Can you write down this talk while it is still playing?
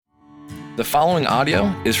The following audio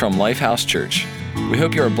is from Lifehouse Church. We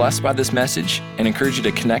hope you are blessed by this message and encourage you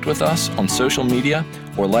to connect with us on social media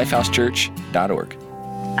or lifehousechurch.org.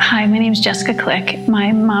 Hi, my name is Jessica Click.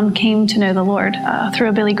 My mom came to know the Lord through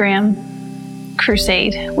a Billy Graham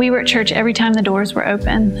crusade. We were at church every time the doors were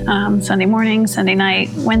open, Sunday morning, Sunday night,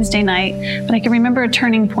 Wednesday night. But I can remember a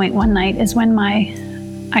turning point one night is when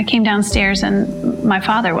I came downstairs and my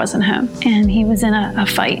father wasn't home, and he was in a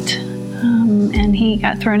fight, and he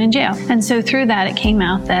got thrown in jail. And so through that, it came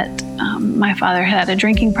out that my father had a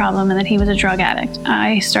drinking problem and that he was a drug addict.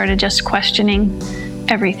 I started just questioning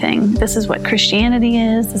everything. This is what Christianity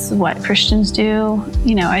is. This is what Christians do.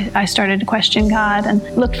 You know, I started to question God and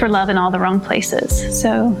looked for love in all the wrong places.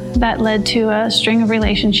 So that led to a string of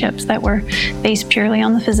relationships that were based purely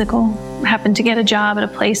on the physical. Happened to get a job at a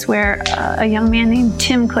place where a young man named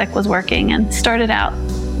Tim Click was working, and started out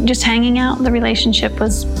just hanging out. The relationship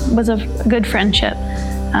was a good friendship.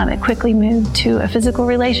 It quickly moved to a physical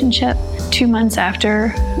relationship. 2 months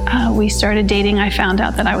after we started dating, I found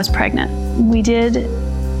out that I was pregnant. We did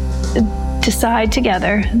decide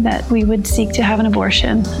together that we would seek to have an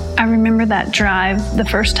abortion. I remember that drive. The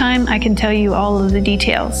first time, I can tell you all of the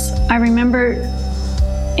details. I remember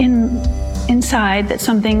inside that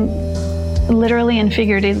something literally and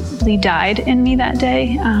figuratively died in me that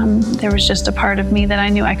day. There was just a part of me that I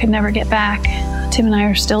knew I could never get back. Tim and I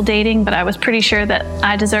are still dating, but I was pretty sure that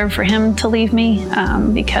I deserved for him to leave me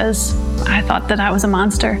because I thought that I was a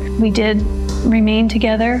monster. We did remain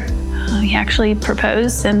together. He actually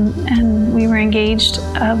proposed, and we were engaged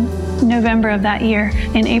November of that year.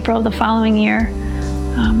 In April of the following year,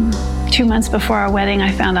 2 months before our wedding,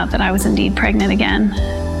 I found out that I was indeed pregnant again.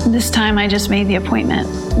 This time I just made the appointment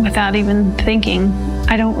without even thinking.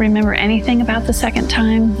 I don't remember anything about the second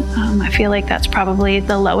time. I feel like that's probably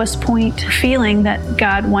the lowest point. Feeling that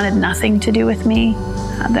God wanted nothing to do with me,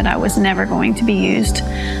 that I was never going to be used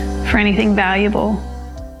for anything valuable.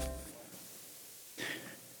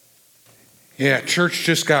 Yeah, church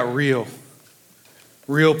just got real.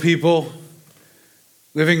 Real people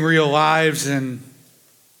living real lives and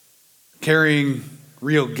carrying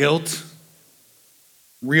real guilt,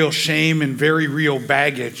 real shame, and very real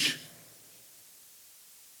baggage.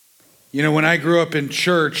 You know, when I grew up in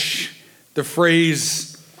church, the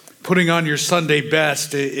phrase putting on your Sunday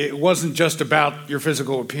best, it wasn't just about your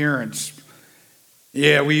physical appearance.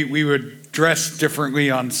 Yeah, we would dress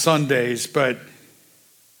differently on Sundays, but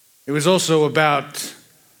it was also about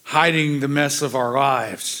hiding the mess of our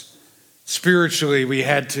lives. Spiritually, we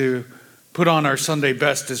had to put on our Sunday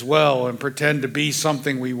best as well and pretend to be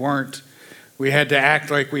something we weren't. We had to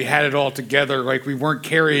act like we had it all together, like we weren't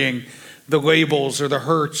carrying the labels or the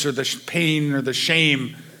hurts or the pain or the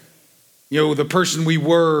shame. You know, the person we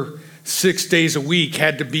were 6 days a week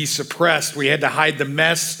had to be suppressed. We had to hide the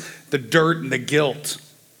mess, the dirt, and the guilt.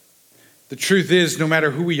 The truth is, no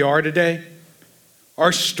matter who we are today,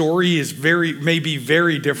 our story is may be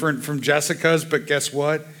very different from Jessica's, but guess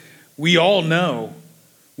what? We all know.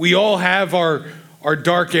 We all have our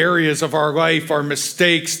dark areas of our life, our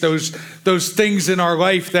mistakes, those things in our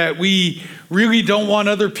life that we really don't want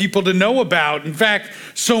other people to know about. In fact,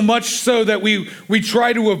 so much so that we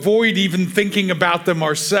try to avoid even thinking about them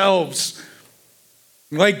ourselves.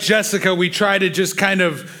 Like Jessica, we try to just kind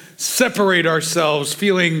of separate ourselves,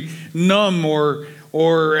 feeling numb or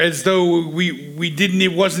as though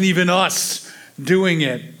it wasn't even us doing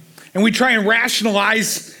it. And we try and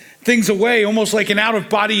rationalize things away, almost like an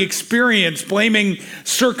out-of-body experience, blaming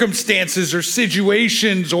circumstances or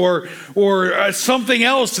situations or something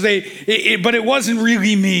else. But it wasn't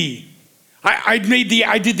really me. I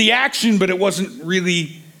did the action, but it wasn't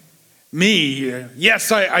really me.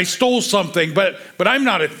 Yes, I stole something, but I'm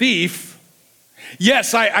not a thief.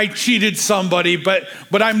 Yes, I cheated somebody, but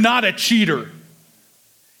I'm not a cheater.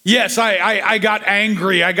 Yes, I got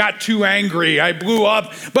angry. I got too angry. I blew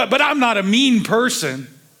up, but I'm not a mean person.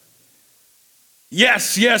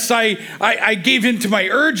 Yes, I gave in to my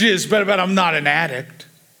urges, but I'm not an addict.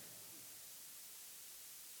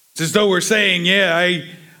 It's as though we're saying, yeah,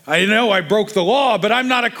 I know I broke the law, but I'm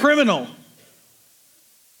not a criminal.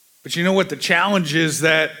 But you know what the challenge is?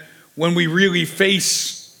 That when we really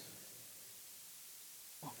face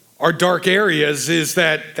our dark areas, is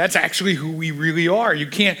that's actually who we really are.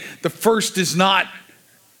 If the first is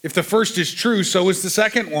true, so is the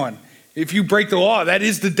second one. If you break the law, that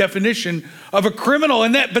is the definition of a criminal.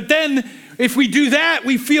 But then if we do that,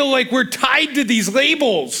 we feel like we're tied to these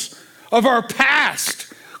labels of our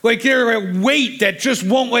past. Like they're a weight that just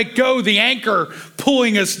won't let go, the anchor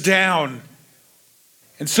pulling us down.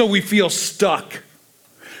 And so we feel stuck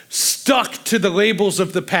to the labels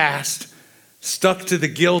of the past. stuck to the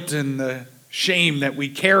guilt and the shame that we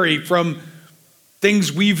carry from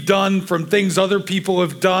things we've done, from things other people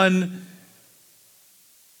have done.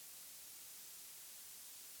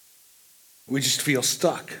 We just feel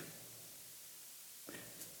stuck.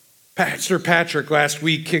 Pastor Patrick last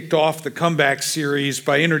week kicked off the comeback series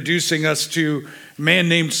by introducing us to a man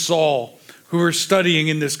named Saul, who we're studying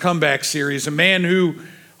in this comeback series, a man who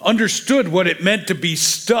understood what it meant to be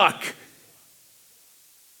stuck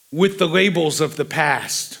with the labels of the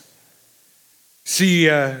past. See,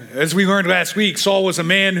 as we learned last week, Saul was a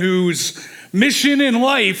man whose mission in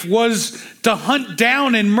life was to hunt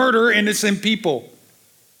down and murder innocent people.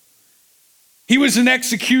 He was an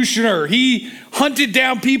executioner. He hunted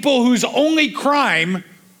down people whose only crime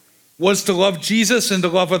was to love Jesus and to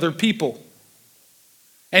love other people.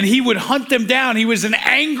 And he would hunt them down. He was an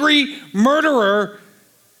angry murderer,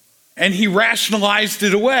 and he rationalized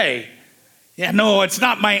it away. Yeah, no, it's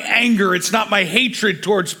not my anger, it's not my hatred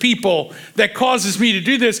towards people that causes me to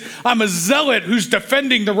do this. I'm a zealot who's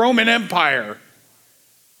defending the Roman Empire.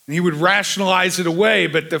 And he would rationalize it away,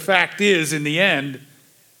 but the fact is, in the end,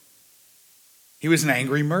 he was an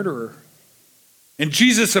angry murderer. And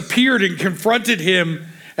Jesus appeared and confronted him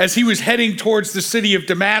as he was heading towards the city of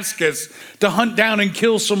Damascus to hunt down and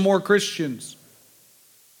kill some more Christians,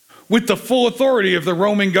 with the full authority of the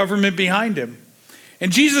Roman government behind him.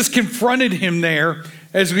 And Jesus confronted him there,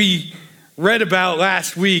 as we read about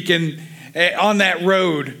last week, and on that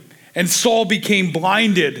road. And Saul became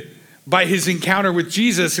blinded by his encounter with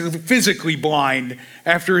Jesus, physically blind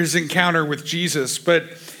after his encounter with Jesus. But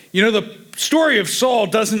you know, the story of Saul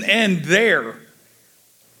doesn't end there.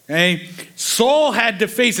 Okay? Saul had to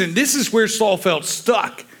face it. And this is where Saul felt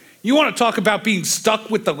stuck. You want to talk about being stuck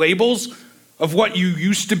with the labels of what you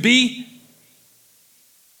used to be?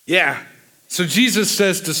 Yeah. So Jesus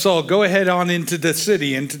says to Saul, go ahead on into the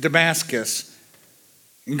city, into Damascus,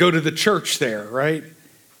 and go to the church there, right?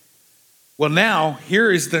 Well, now,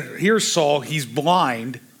 here's Saul. He's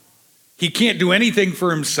blind. He can't do anything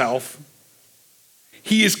for himself.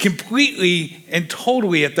 He is completely and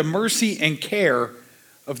totally at the mercy and care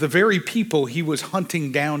of the very people he was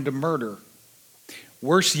hunting down to murder.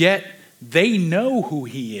 Worse yet, they know who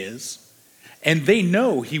he is, and they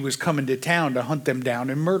know he was coming to town to hunt them down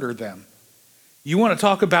and murder them. You want to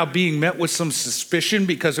talk about being met with some suspicion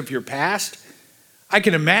because of your past? I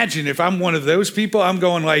can imagine if I'm one of those people, I'm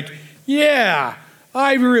going like, yeah,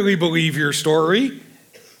 I really believe your story.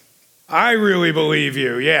 I really believe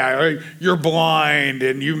you. Yeah, you're blind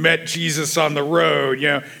and you met Jesus on the road. You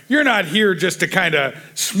know, you're not here just to kind of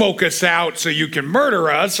smoke us out so you can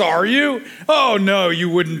murder us, are you? Oh, no, you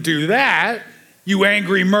wouldn't do that. You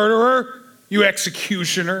angry murderer, you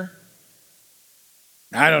executioner.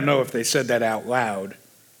 I don't know if they said that out loud,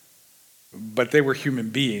 but they were human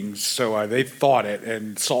beings, so they thought it,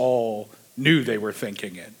 and Saul knew they were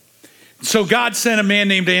thinking it. So God sent a man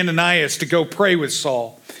named Ananias to go pray with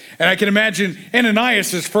Saul. And I can imagine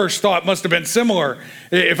Ananias' first thought must have been similar.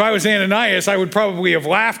 If I was Ananias, I would probably have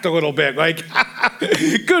laughed a little bit, like,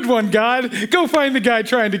 good one, God. Go find the guy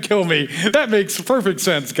trying to kill me. That makes perfect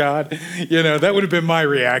sense, God. You know, that would have been my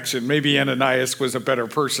reaction. Maybe Ananias was a better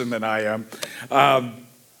person than I am.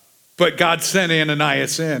 But God sent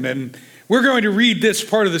Ananias in, and we're going to read this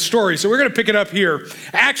part of the story. So we're going to pick it up here.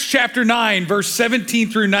 Acts chapter 9, verse 17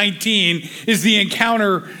 through 19 is the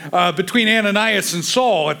encounter between Ananias and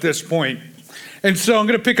Saul at this point. And so I'm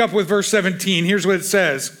going to pick up with verse 17. Here's what it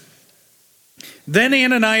says. Then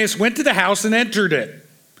Ananias went to the house and entered it.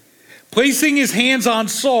 Placing his hands on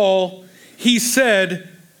Saul, he said,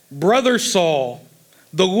 Brother Saul,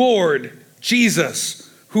 the Lord, Jesus,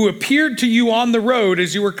 who appeared to you on the road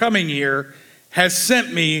as you were coming here, has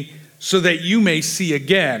sent me so that you may see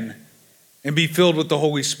again and be filled with the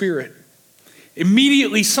Holy Spirit.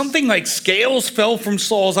 Immediately, something like scales fell from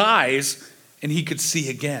Saul's eyes, and he could see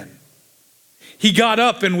again. He got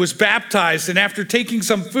up and was baptized, and after taking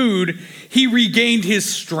some food, he regained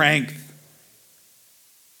his strength.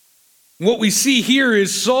 What we see here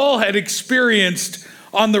is Saul had experienced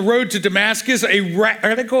on the road to Damascus a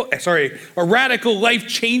radical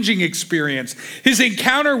life-changing experience. His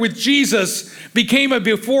encounter with Jesus became a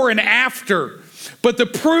before and after. But the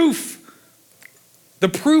proof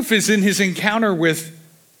is in his encounter with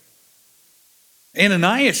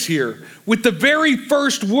Ananias here. With the very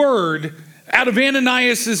first word out of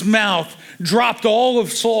Ananias' mouth dropped all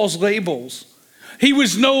of Saul's labels. He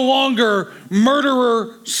was no longer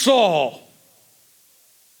murderer Saul.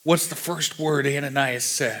 What's the first word Ananias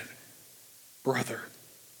said? Brother.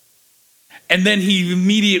 And then he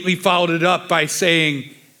immediately followed it up by saying,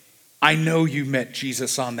 I know you met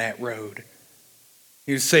Jesus on that road.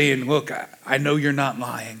 He was saying, look, I know you're not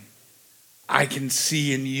lying. I can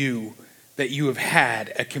see in you that you have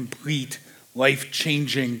had a complete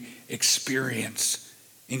life-changing experience,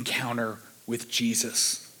 encounter with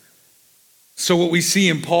Jesus. So what we see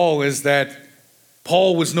in Paul is that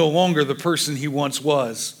Paul was no longer the person he once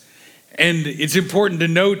was. And it's important to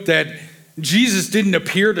note that Jesus didn't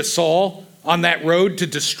appear to Saul on that road to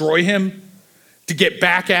destroy him, to get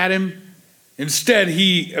back at him. Instead,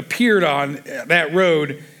 he appeared on that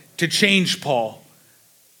road to change Paul,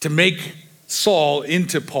 to make Saul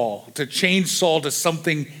into Paul, to change Saul to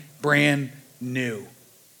something brand new.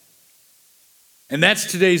 And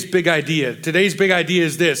that's today's big idea. Today's big idea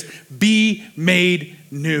is this: be made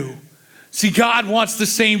new. See, God wants the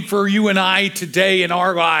same for you and I today in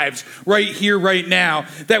our lives, right here, right now,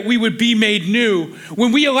 that we would be made new.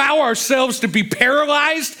 When we allow ourselves to be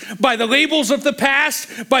paralyzed by the labels of the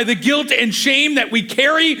past, by the guilt and shame that we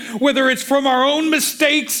carry, whether it's from our own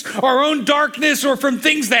mistakes, our own darkness, or from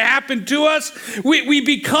things that happen to us, we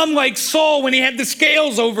become like Saul when he had the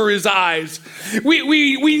scales over his eyes.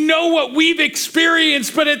 We know what we've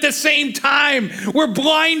experienced, but at the same time, we're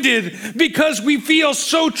blinded because we feel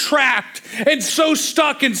so trapped and so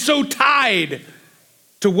stuck and so tied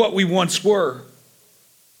to what we once were.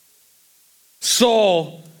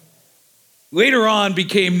 Saul later on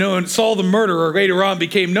became known, Saul the murderer later on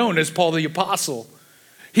became known as Paul the apostle.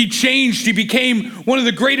 He changed, he became one of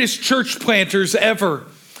the greatest church planters ever.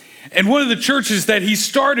 And one of the churches that he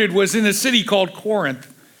started was in a city called Corinth.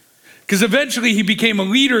 Because eventually he became a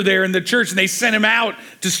leader there in the church, and they sent him out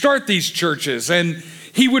to start these churches. And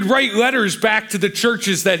he would write letters back to the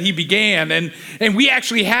churches that he began. And we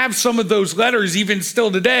actually have some of those letters even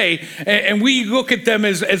still today. And we look at them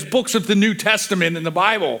as books of the New Testament in the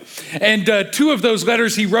Bible. And two of those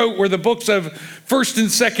letters he wrote were the books of 1st and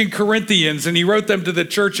 2nd Corinthians. And he wrote them to the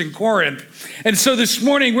church in Corinth. And so this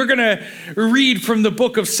morning we're going to read from the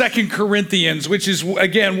book of 2nd Corinthians, which is,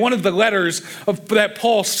 again, one of the letters that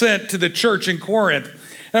Paul sent to the church in Corinth.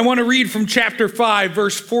 And I want to read from chapter 5,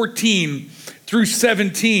 verse 14 through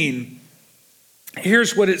 17.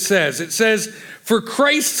 Here's what it says. It says, "For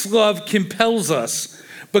Christ's love compels us,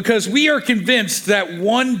 because we are convinced that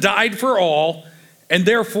one died for all, and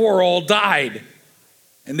therefore all died."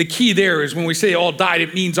 And the key there is when we say all died,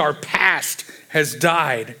 it means our past has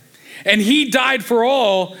died. "And he died for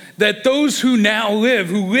all, that those who now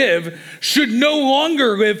live, should no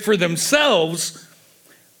longer live for themselves,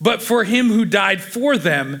 but for him who died for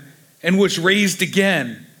them and was raised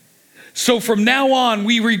again. So from now on,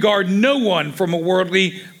 we regard no one from a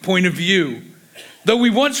worldly point of view. Though we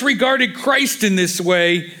once regarded Christ in this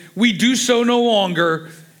way, we do so no longer."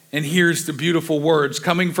 And here's the beautiful words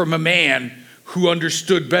coming from a man who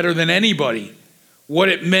understood better than anybody what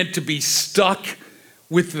it meant to be stuck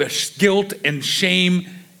with the guilt and shame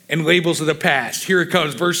and labels of the past. Here it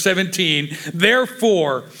comes, verse 17.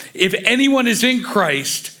 "Therefore, if anyone is in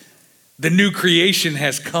Christ, the new creation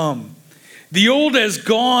has come. The old has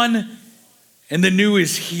gone, and the new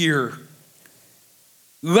is here."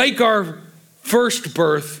 Like our first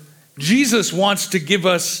birth, Jesus wants to give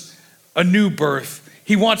us a new birth.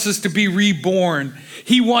 He wants us to be reborn.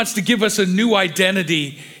 He wants to give us a new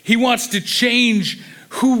identity. He wants to change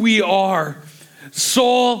who we are.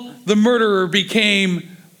 Saul the murderer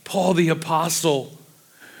became Paul the apostle.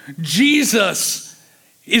 Jesus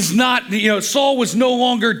is not, Saul was no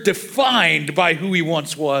longer defined by who he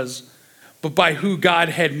once was, but by who God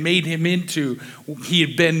had made him into. He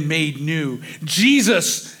had been made new.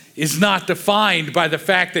 Jesus is not defined by the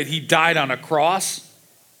fact that he died on a cross.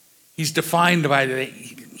 He's defined by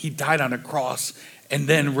he died on a cross and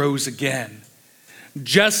then rose again.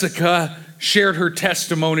 Jessica shared her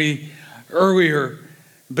testimony earlier,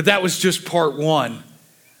 but that was just part one.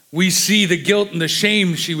 We see the guilt and the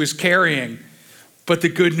shame she was carrying, but the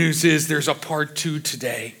good news is there's a part two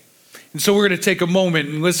today. And so we're going to take a moment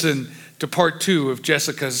and listen to part two of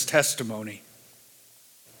Jessica's testimony.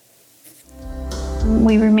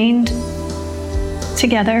 We remained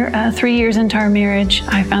together 3 years into our marriage.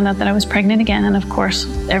 I found out that I was pregnant again, and of course,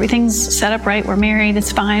 everything's set up right. We're married,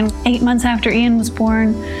 it's fine. 8 months after Ian was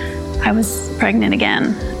born, I was pregnant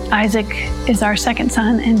again. Isaac is our second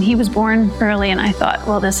son, and he was born early, and I thought,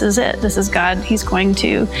 well, this is it. This is God. He's going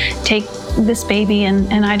to take this baby,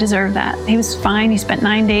 and I deserve that. He was fine. He spent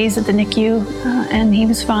 9 days at the NICU, and he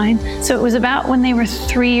was fine. So it was about when they were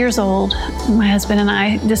 3 years old, my husband and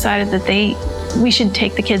I decided that they we should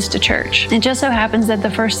take the kids to church. It just so happens that the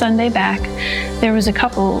first Sunday back, there was a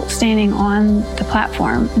couple standing on the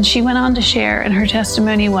platform, and she went on to share, and her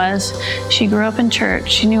testimony was she grew up in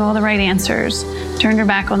church, she knew all the right answers, turned her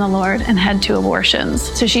back on the Lord, and had 2 abortions.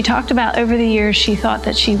 So she talked about over the years she thought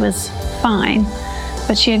that she was fine,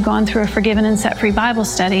 but she had gone through a Forgiven and Set Free Bible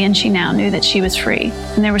study, and she now knew that she was free.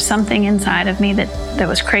 And there was something inside of me that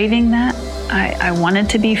was craving that. I wanted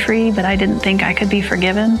to be free, but I didn't think I could be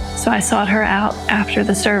forgiven. So I sought her out after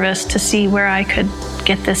the service to see where I could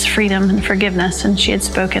get this freedom and forgiveness, and she had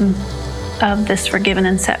spoken of this Forgiven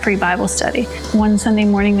and Set Free Bible study. One Sunday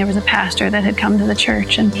morning, there was a pastor that had come to the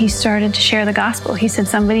church, and he started to share the gospel. He said,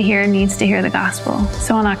 somebody here needs to hear the gospel.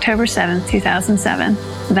 So on October 7th, 2007,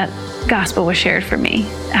 that gospel was shared for me.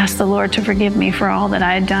 I asked the Lord to forgive me for all that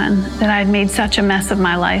I had done, that I had made such a mess of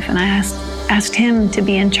my life, and I asked him to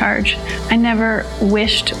be in charge. I never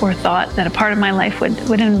wished or thought that a part of my life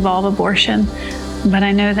would involve abortion, but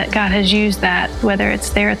I know that God has used that, whether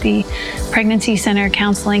it's there at the pregnancy center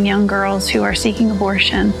counseling young girls who are seeking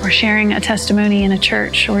abortion, or sharing a testimony in a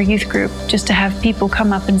church or a youth group, just to have people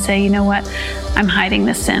come up and say, you know what, I'm hiding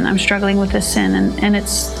this sin, I'm struggling with this sin, and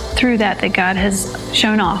it's through that God has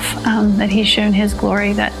shown off, that he's shown his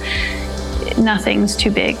glory, that nothing's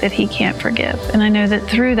too big that he can't forgive. And I know that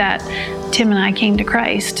through that, Tim and I came to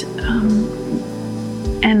Christ,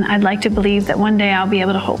 and I'd like to believe that one day I'll be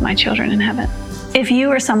able to hold my children in heaven. If you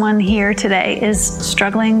or someone here today is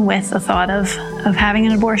struggling with the thought of having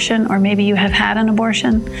an abortion, or maybe you have had an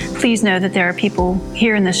abortion, please know that there are people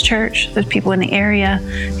here in this church, there's people in the area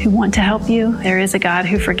who want to help you. There is a God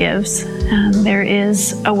who forgives, and there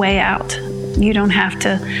is a way out. You don't have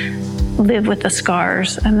to live with the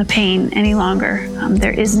scars and the pain any longer.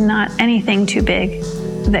 There is not anything too big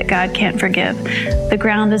that God can't forgive. The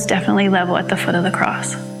ground is definitely level at the foot of the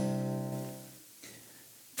cross.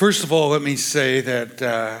 First of all, let me say that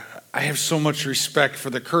I have so much respect for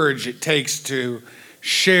the courage it takes to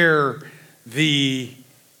share the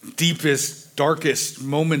deepest, darkest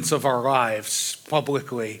moments of our lives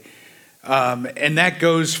publicly. And that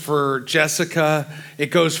goes for Jessica. It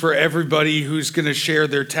goes for everybody who's going to share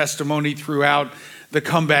their testimony throughout the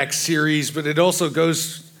Comeback series. But it also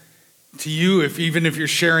goes to you, even if you're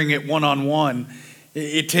sharing it one-on-one.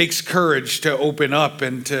 It takes courage to open up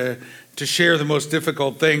and to share the most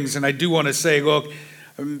difficult things. And I do want to say, look,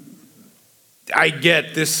 I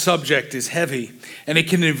get this subject is heavy, and it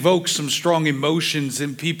can evoke some strong emotions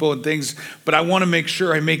in people and things, but I want to make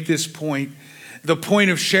sure I make this point. The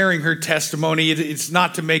point of sharing her testimony, it's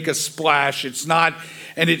not to make a splash. It's not,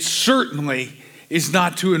 and it certainly is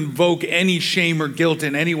not to invoke any shame or guilt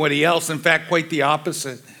in anybody else. In fact, quite the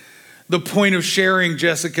opposite. The point of sharing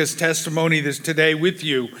Jessica's testimony today with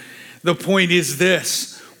you, the point is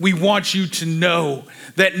this. We want you to know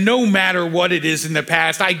that no matter what it is in the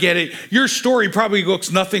past, I get it. Your story probably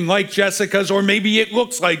looks nothing like Jessica's, or maybe it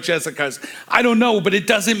looks like Jessica's. I don't know, but it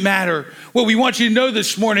doesn't matter. What we want you to know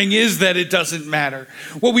this morning is that it doesn't matter.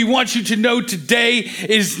 What we want you to know today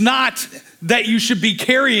is not that you should be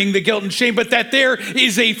carrying the guilt and shame, but that there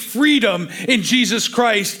is a freedom in Jesus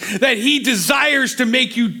Christ, that he desires to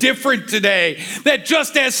make you different today. That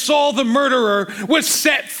just as Saul the murderer was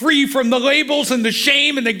set free from the labels and the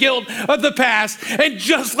shame and the guilt of the past, and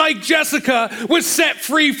just like Jessica was set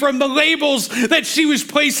free from the labels that she was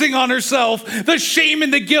placing on herself, the shame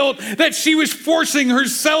and the guilt that she was forcing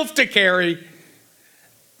herself to carry,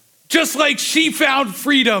 just like she found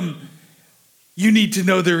freedom, you need to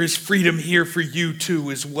know there is freedom here for you too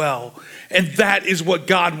as well. And that is what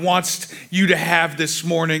God wants you to have this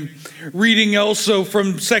morning. Reading also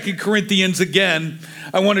from 2 Corinthians again,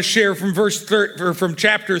 I want to share from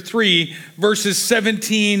chapter 3, verses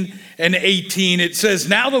 17 and 18. It says,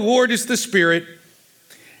 "Now the Lord is the Spirit,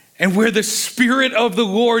 and where the Spirit of the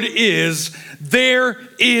Lord is, there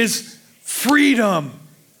is freedom.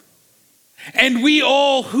 And we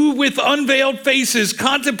all who with unveiled faces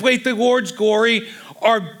contemplate the Lord's glory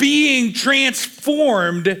are being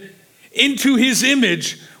transformed into his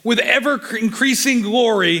image with ever increasing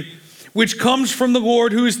glory, which comes from the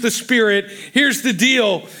Lord who is the Spirit." Here's the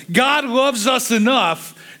deal. God loves us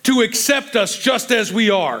enough to accept us just as we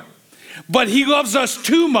are, but he loves us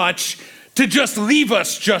too much to just leave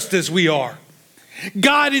us just as we are.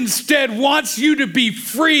 God instead wants you to be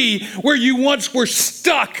free where you once were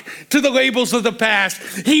stuck to the labels of the past.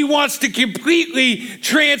 He wants to completely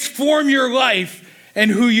transform your life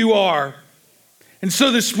and who you are. And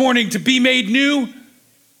so this morning, to be made new,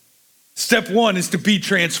 step one is to be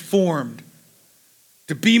transformed.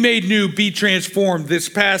 To be made new, be transformed. This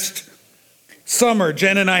past summer,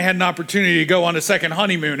 Jen and I had an opportunity to go on a second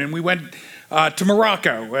honeymoon, and we went to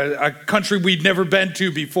Morocco, a country we'd never been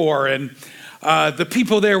to before. And the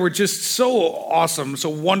people there were just so awesome, so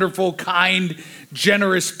wonderful, kind,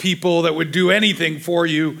 generous people that would do anything for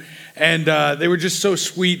you. And they were just so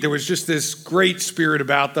sweet. There was just this great spirit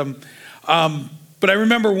about them. But I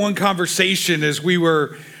remember one conversation as we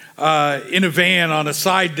were in a van on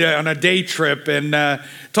a day trip and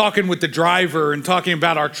talking with the driver and talking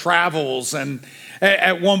about our travels. And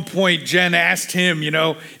at one point, Jen asked him,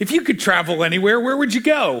 if you could travel anywhere, where would you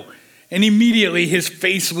go? And immediately his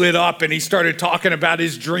face lit up and he started talking about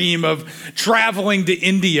his dream of traveling to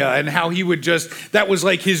India and how he would that was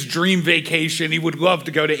like his dream vacation. He would love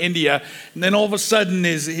to go to India. And then all of a sudden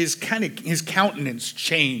his countenance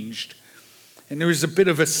changed. And there was a bit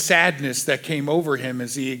of a sadness that came over him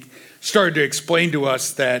as he started to explain to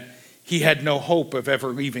us that he had no hope of ever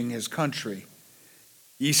leaving his country.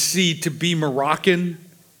 You see, to be Moroccan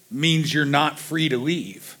means you're not free to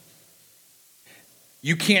leave.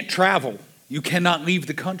 You can't travel. You cannot leave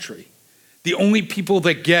the country. The only people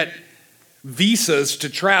that get visas to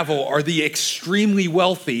travel are the extremely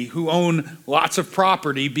wealthy who own lots of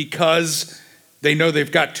property because they know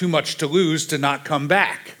they've got too much to lose to not come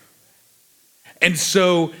back. And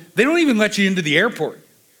so they don't even let you into the airport.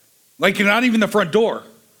 Like, you're not even the front door.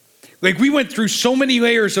 Like, we went through so many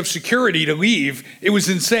layers of security to leave, it was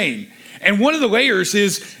insane. And one of the layers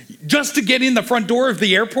is just to get in the front door of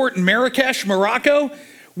the airport in Marrakesh, Morocco,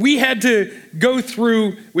 we had to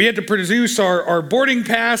produce our boarding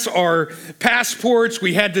pass, our passports.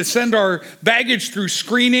 We had to send our baggage through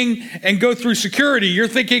screening and go through security. You're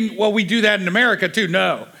thinking, well, we do that in America too.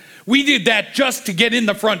 No, we did that just to get in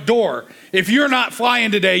the front door. If you're not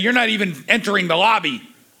flying today, you're not even entering the lobby.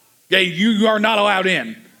 Okay, you are not allowed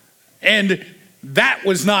in. And that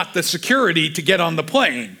was not the security to get on the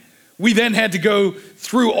plane. We then had to go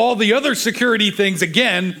through all the other security things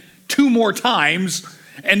again 2 more times,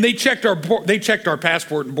 and they checked our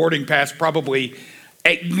passport and boarding pass probably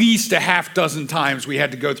at least a half dozen times. We had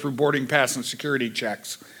to go through boarding pass and security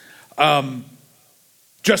checks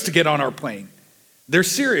just to get on our plane. They're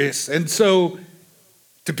serious, and so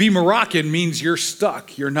to be Moroccan means you're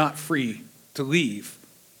stuck. You're not free to leave.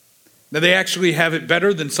 Now, they actually have it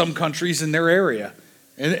better than some countries in their area,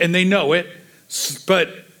 and they know it,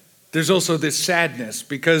 but there's also this sadness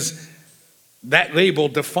because that label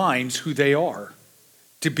defines who they are.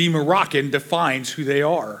 To be Moroccan defines who they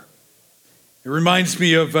are. It reminds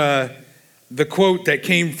me of the quote that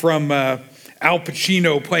came from Al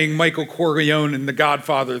Pacino playing Michael Corleone in The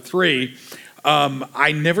Godfather 3.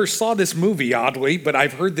 I never saw this movie, oddly, but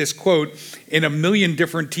I've heard this quote in a million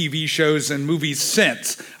different TV shows and movies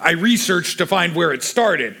since. I researched to find where it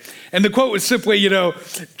started. And the quote was simply,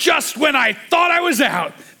 just when I thought I was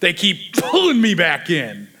out, they keep pulling me back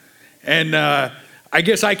in. And I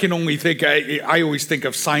guess I can only think, I always think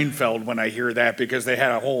of Seinfeld when I hear that because they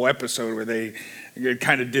had a whole episode where they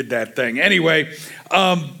kind of did that thing. Anyway,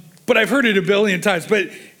 but I've heard it a billion times, but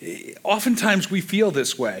oftentimes we feel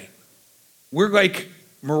this way. We're like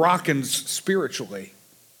Moroccans spiritually.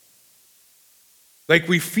 Like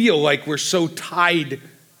we feel like we're so tied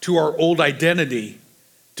to our old identity,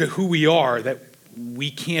 to who we are, that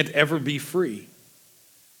we can't ever be free.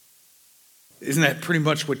 Isn't that pretty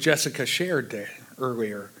much what Jessica shared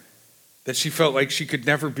earlier? That she felt like she could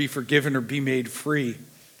never be forgiven or be made free.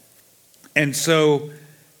 And so,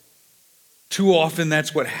 too often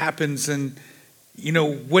that's what happens. And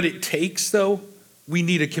what it takes, though? We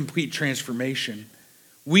need a complete transformation.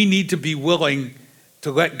 We need to be willing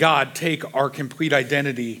to let God take our complete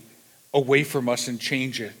identity away from us and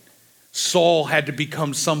change it. Saul had to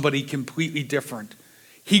become somebody completely different.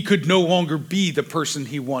 He could no longer be the person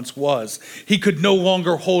he once was. He could no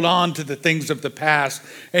longer hold on to the things of the past.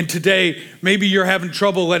 And today, maybe you're having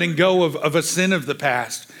trouble letting go of a sin of the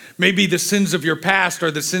past. Maybe the sins of your past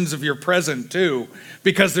are the sins of your present too,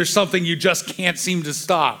 because there's something you just can't seem to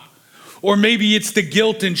stop. Or maybe it's the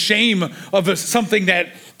guilt and shame of something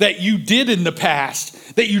that you did in the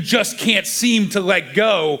past that you just can't seem to let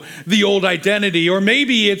go, the old identity. Or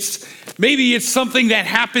maybe it's something that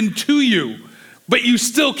happened to you, but you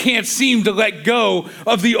still can't seem to let go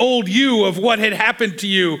of the old you, of what had happened to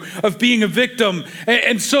you, of being a victim.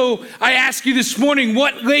 And so I ask you this morning,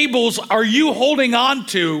 what labels are you holding on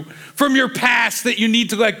to from your past that you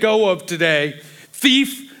need to let go of today?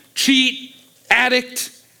 Thief, cheat, addict,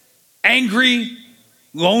 angry,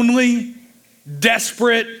 lonely,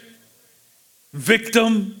 desperate,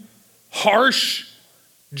 victim, harsh,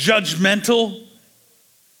 judgmental.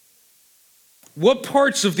 What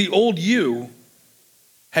parts of the old you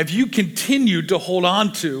have you continued to hold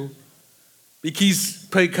on to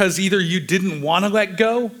because either you didn't want to let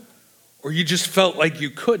go or you just felt like you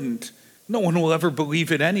couldn't, no one will ever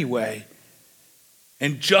believe it anyway.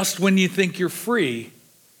 And just when you think you're free,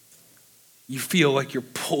 you feel like you're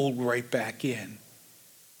pulled right back in.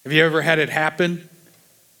 Have you ever had it happen?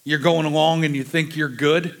 You're going along and you think you're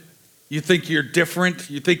good. You think you're different.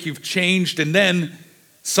 You think you've changed. And then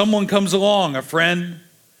someone comes along, a friend,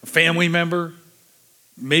 a family member,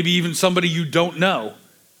 maybe even somebody you don't know,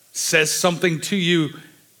 says something to you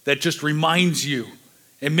that just reminds you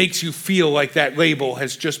and makes you feel like that label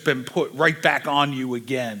has just been put right back on you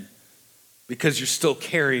again, because you're still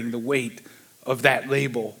carrying the weight of that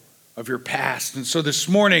label of your past. And so this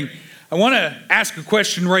morning, I want to ask a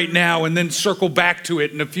question right now and then circle back to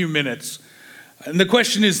it in a few minutes. And the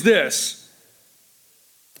question is this: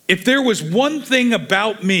 if there was one thing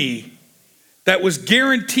about me that was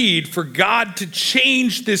guaranteed for God to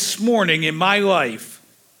change this morning in my life,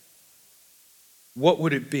 what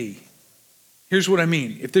would it be? Here's what I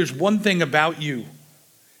mean. If there's one thing about you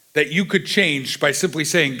that you could change by simply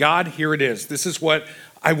saying, God, here it is. This is what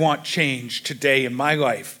I want changed today in my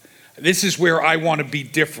life. This is where I want to be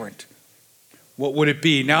different. What would it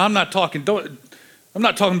be? Now, I'm not talking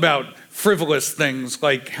about frivolous things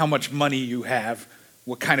like how much money you have,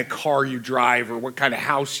 what kind of car you drive, or what kind of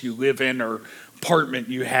house you live in or apartment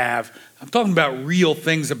you have. I'm talking about real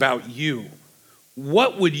things about you.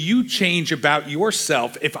 What would you change about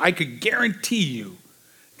yourself if I could guarantee you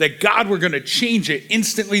that God were going to change it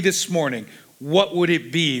instantly this morning? What would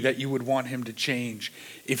it be that you would want him to change?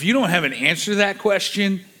 If you don't have an answer to that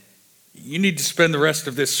question, you need to spend the rest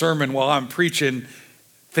of this sermon while I'm preaching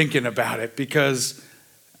thinking about it, because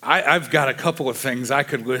I've got a couple of things I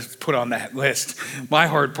could put on that list. My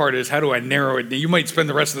hard part is, how do I narrow it? You might spend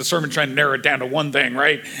the rest of the sermon trying to narrow it down to one thing,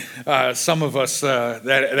 right? Some of us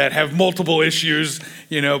that have multiple issues,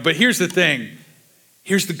 but here's the thing.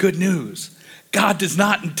 Here's the good news. God does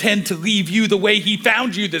not intend to leave you the way he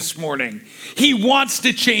found you this morning. He wants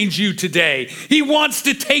to change you today. He wants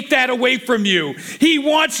to take that away from you. He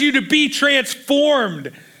wants you to be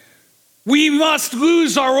transformed. We must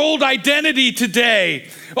lose our old identity today,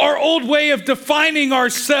 our old way of defining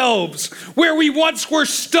ourselves. Where we once were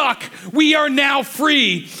stuck, we are now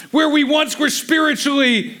free. Where we once were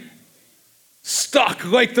spiritually stuck,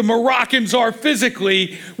 like the Moroccans are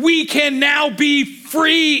physically, we can now be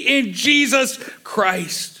free in Jesus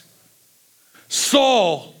Christ.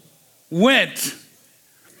 Saul went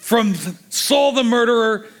from Saul the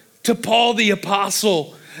murderer to Paul the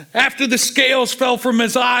apostle. After the scales fell from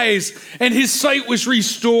his eyes and his sight was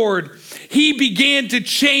restored, he began to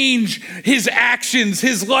change his actions,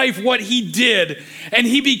 his life, what he did. And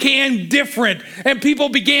he became different. And people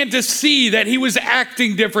began to see that he was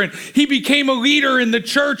acting different. He became a leader in the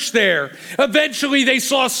church there. Eventually, they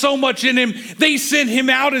saw so much in him, they sent him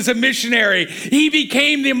out as a missionary. He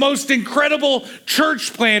became the most incredible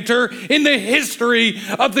church planter in the history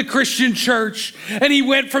of the Christian church. And he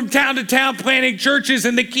went from town to town planting churches.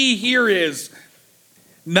 And the key here is,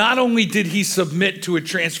 not only did he submit to a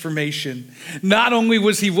transformation, not only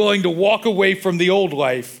was he willing to walk away from the old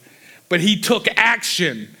life, but he took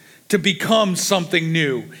action to become something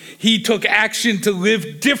new. He took action to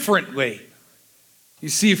live differently. You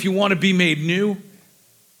see, if you want to be made new,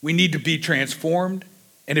 we need to be transformed.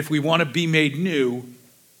 And if we want to be made new,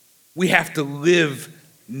 we have to live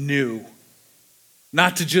new.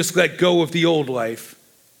 Not to just let go of the old life,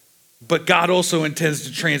 but God also intends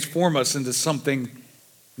to transform us into something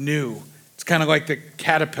new. It's kind of like the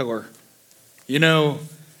caterpillar.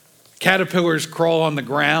 Caterpillars crawl on the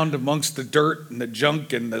ground amongst the dirt and the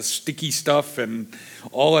junk and the sticky stuff and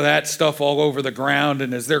all of that stuff all over the ground.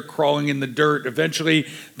 And as they're crawling in the dirt, eventually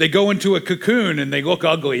they go into a cocoon and they look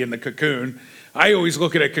ugly in the cocoon. I always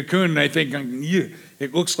look at a cocoon and I think,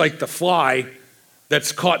 it looks like the fly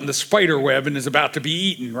that's caught in the spider web and is about to be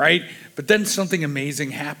eaten, right? But then something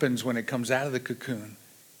amazing happens when it comes out of the cocoon.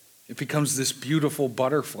 It becomes this beautiful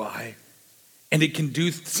butterfly, and it can do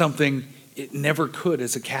something it never could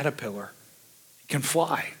as a caterpillar. It can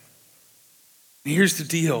fly. And here's the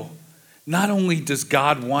deal. Not only does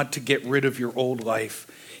God want to get rid of your old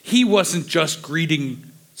life, he wasn't just greeting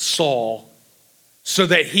Saul so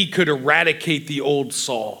that he could eradicate the old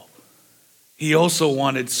Saul. He also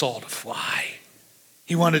wanted Saul to fly.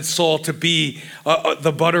 He wanted Saul to be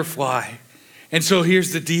the butterfly. And so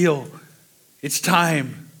here's the deal. It's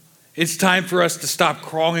time. It's time for us to stop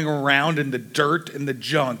crawling around in the dirt and the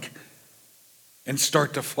junk and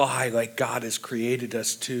start to fly like God has created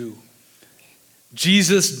us to.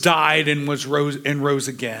 Jesus died and rose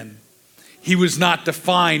again. He was not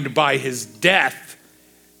defined by his death.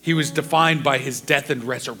 He was defined by his death and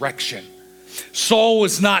resurrection. Saul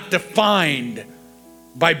was not defined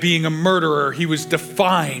by being a murderer. He was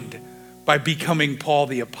defined by becoming Paul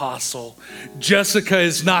the Apostle. Jessica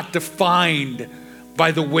is not defined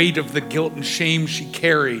by the weight of the guilt and shame she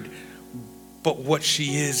carried, but what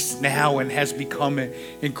she is now and has become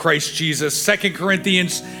in Christ Jesus. 2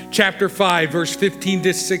 Corinthians chapter 5, verse 15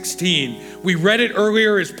 to 16. We read it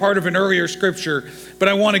earlier as part of an earlier scripture, but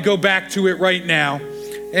I want to go back to it right now.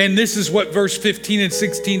 And this is what verse 15 and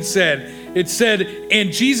 16 said. It said,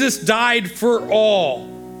 "And Jesus died for all,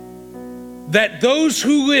 that those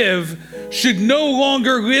who live should no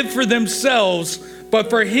longer live for themselves, but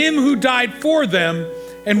for him who died for them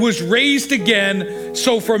and was raised again.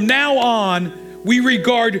 So from now on, we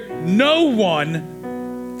regard no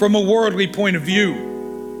one from a worldly point of view."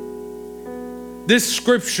 This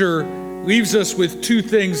scripture leaves us with two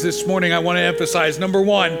things this morning I want to emphasize. Number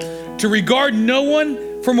one, to regard no one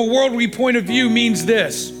from a worldly point of view means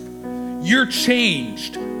this: you're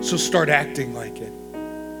changed, so start acting like it.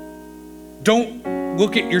 Don't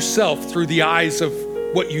look at yourself through the eyes of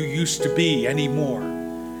what you used to be anymore.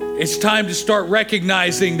 It's time to start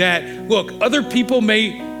recognizing that, look, other people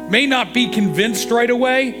may not be convinced right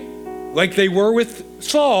away, like they were with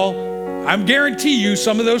Saul. I guarantee you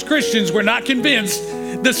some of those Christians were not convinced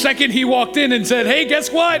the second he walked in and said, "Hey,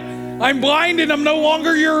 guess what? I'm blind and I'm no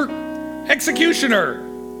longer your executioner."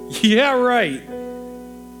 Yeah, right.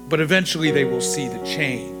 But eventually they will see the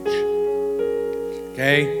change.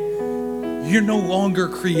 Okay? You're no longer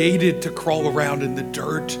created to crawl around in the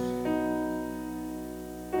dirt.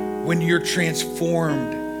 When you're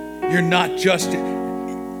transformed, you're not just,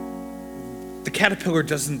 the caterpillar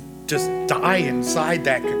doesn't just die inside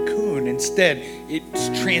that cocoon. Instead, it's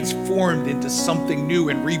transformed into something new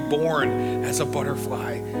and reborn as a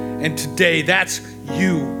butterfly. And today, that's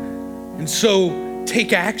you. And so,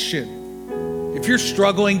 take action. If you're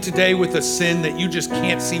struggling today with a sin that you just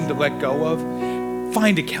can't seem to let go of,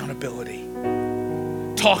 find accountability.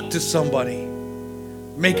 Talk to somebody.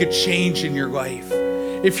 Make a change in your life.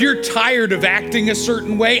 If you're tired of acting a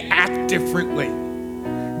certain way, act differently.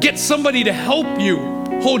 Get somebody to help you,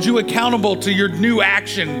 hold you accountable to your new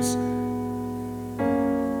actions.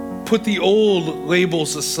 Put the old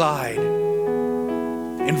labels aside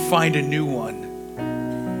and find a new one.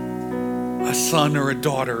 A son or a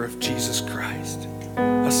daughter of Jesus Christ.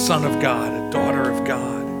 A son of God, a daughter of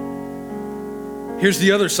God. Here's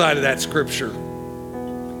the other side of that scripture.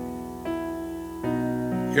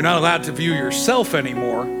 You're not allowed to view yourself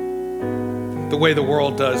anymore the way the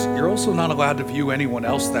world does. You're also not allowed to view anyone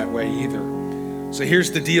else that way either. So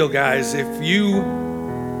here's the deal, guys. If you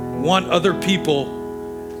want other people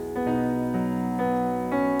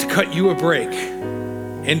to cut you a break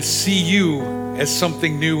and see you as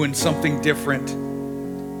something new and something different,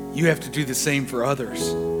 you have to do the same for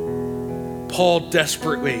others. Paul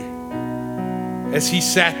desperately, as he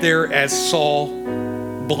sat there as Saul,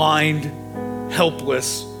 blind,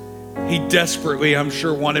 helpless, he desperately, I'm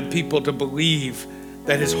sure, wanted people to believe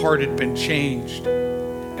that his heart had been changed.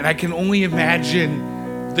 And I can only imagine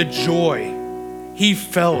the joy he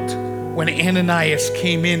felt when Ananias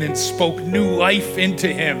came in and spoke new life into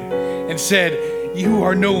him and said, "You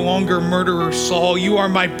are no longer murderer Saul, you are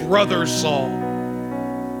my brother Saul."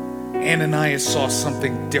 Ananias saw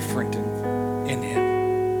something different in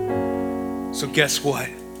him. So guess what?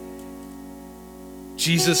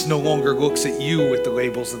 Jesus no longer looks at you with the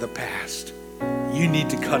labels of the past. You need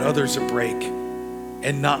to cut others a break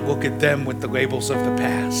and not look at them with the labels of the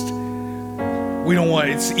past.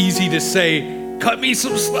 It's easy to say, cut me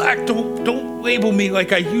some slack, don't label me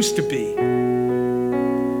like I used to be.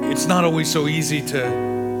 It's not always so easy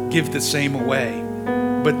to give the same away,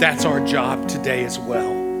 but that's our job today as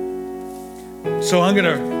well. So I'm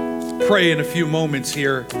gonna pray in a few moments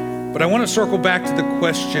here, but I wanna circle back to the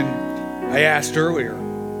question I asked earlier.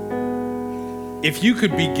 If you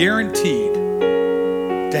could be guaranteed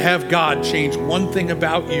to have God change one thing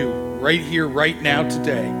about you right here, right now,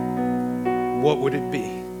 today, what would it be?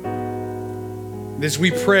 And as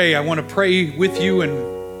we pray, I want to pray with you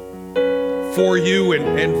and for you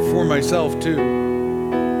and for myself too.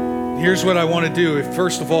 Here's what I want to do.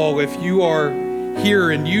 First of all, if you are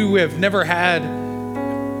here and you have never had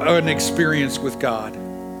an experience with God,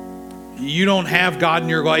 you don't have God in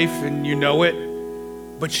your life and you know it,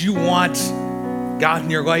 but you want God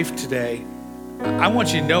in your life today, I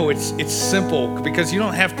want you to know it's simple, because you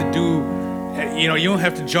don't have to you don't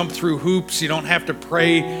have to jump through hoops. You don't have to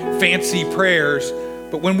pray fancy prayers.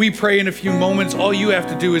 But when we pray in a few moments, all you have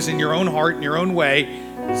to do is in your own heart, in your own way,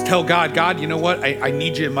 is tell God, you know what? I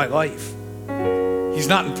need you in my life. He's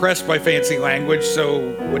not impressed by fancy language,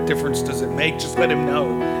 so what difference does it make? Just let him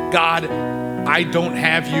know. God, I don't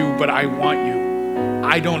have you, but I want you.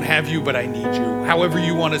 I don't have you, but I need you. However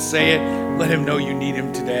you want to say it, let him know you need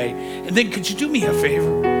him today. And then could you do me a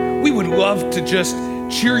favor? We would love to just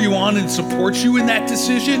cheer you on and support you in that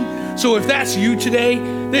decision. So if that's you today,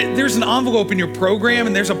 there's an envelope in your program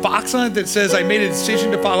and there's a box on it that says, I made a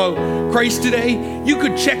decision to follow Christ today. You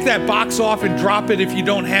could check that box off and drop it if you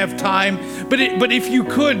don't have time. But if you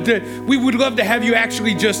could, we would love to have you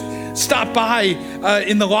actually just stop by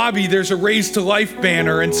in the lobby. There's a Raised to Life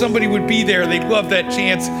banner and somebody would be there. They'd love that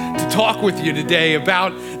chance to talk with you today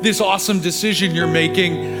about this awesome decision you're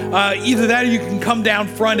making. Either that or you can come down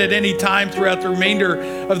front at any time throughout the remainder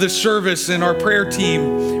of the service, and our prayer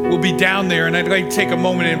team will be down there. And I'd like to take a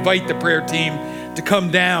moment and invite the prayer team to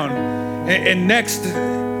come down. And next,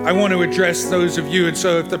 I want to address those of you. And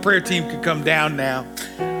so if the prayer team could come down now.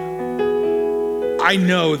 I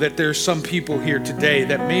know that there's some people here today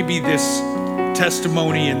that maybe this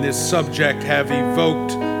testimony and this subject have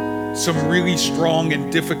evoked some really strong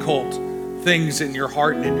and difficult things in your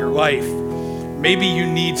heart and in your life. Maybe you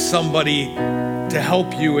need somebody to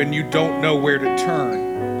help you and you don't know where to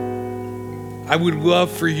turn. I would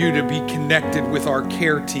love for you to be connected with our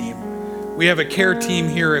care team. We have a care team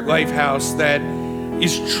here at Lifehouse that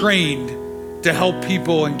is trained to help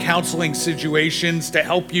people in counseling situations, to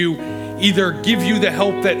help you either give you the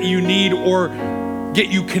help that you need or get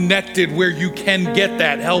you connected where you can get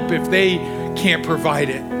that help if they can't provide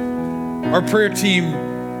it. Our prayer team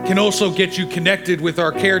can also get you connected with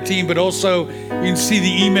our care team, but also you can see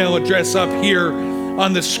the email address up here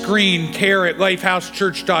on the screen,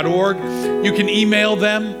 care@lifehousechurch.org. You can email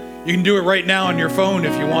them. You can do it right now on your phone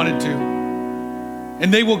if you wanted to.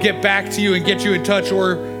 And they will get back to you and get you in touch,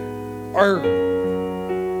 or our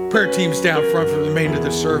prayer team's down front for the remainder of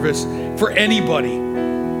the service. For anybody,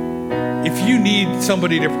 if you need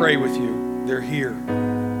somebody to pray with you, they're here.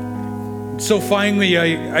 So finally,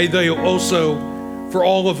 I also, for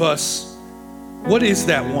all of us, what is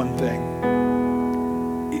that one thing?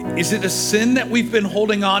 Is it a sin that we've been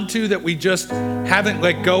holding on to that we just haven't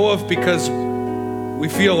let go of because we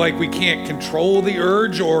feel like we can't control the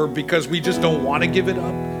urge, or because we just don't want to give it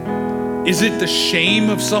up? Is it the shame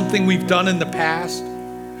of something we've done in the past?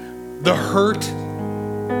 The hurt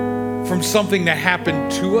from something that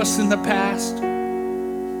happened to us in the past?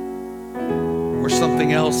 Or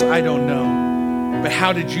something else? I don't know. But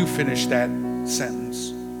how did you finish that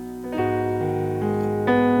sentence?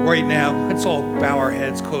 Right now, let's all bow our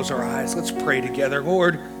heads, close our eyes. Let's pray together.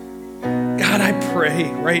 Lord, God, I pray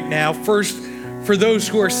right now, first, for those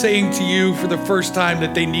who are saying to you for the first time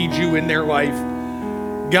that they need you in their life.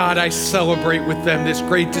 God, I celebrate with them this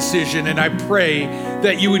great decision, and I pray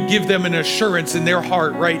that you would give them an assurance in their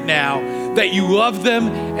heart right now that you love them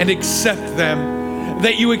and accept them,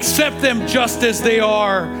 that you accept them just as they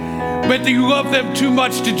are, but that you love them too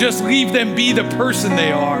much to just leave them be the person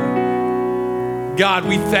they are. God,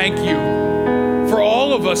 we thank you for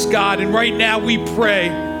all of us, God, and right now we pray,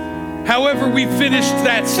 however we finished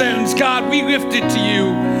that sentence, God, we lift it to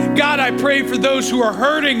you. God, I pray for those who are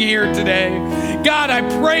hurting here today. God, I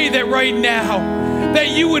pray that right now that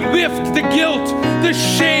you would lift the guilt, the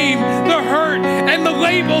shame, the hurt, and the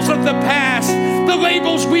labels of the past, the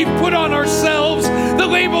labels we've put on ourselves, the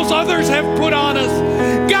labels others have put on us.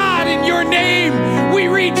 God, in your name, we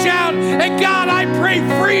reach out, and God, I pray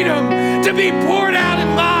freedom to be poured out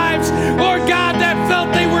in lives, Lord God, that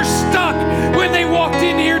felt they were stuck when they walked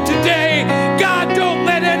in here today. God, don't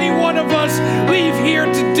let any one of us leave here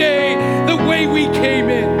today the way we came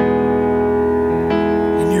in.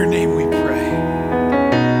 In your name we pray.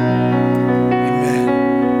 Amen.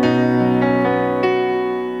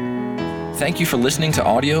 Thank you for listening to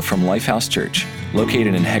audio from Lifehouse Church,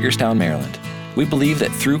 located in Hagerstown, Maryland. We believe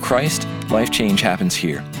that through Christ, life change happens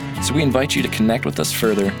here. So we invite you to connect with us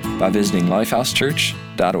further by visiting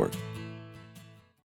lifehousechurch.org.